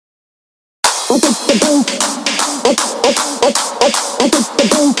Pay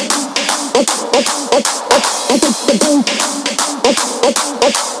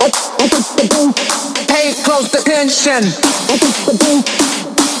close attention.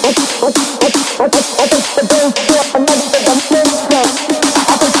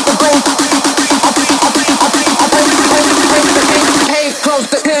 Pay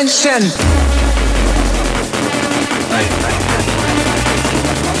close attention.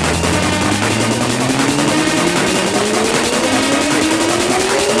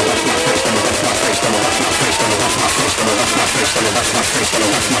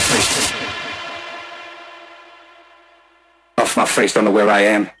 Off my face, don't know where I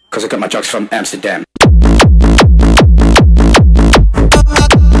am, cause I got my drugs from Amsterdam.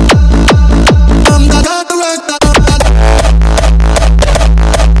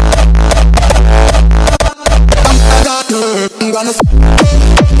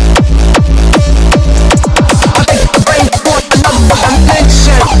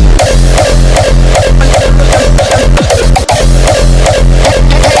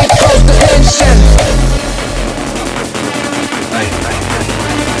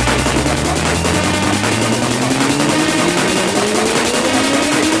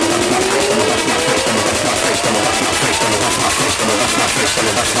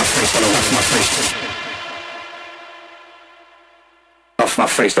 Off my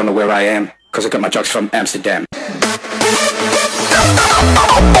face, don't know where I am, cause I got my drugs from Amsterdam.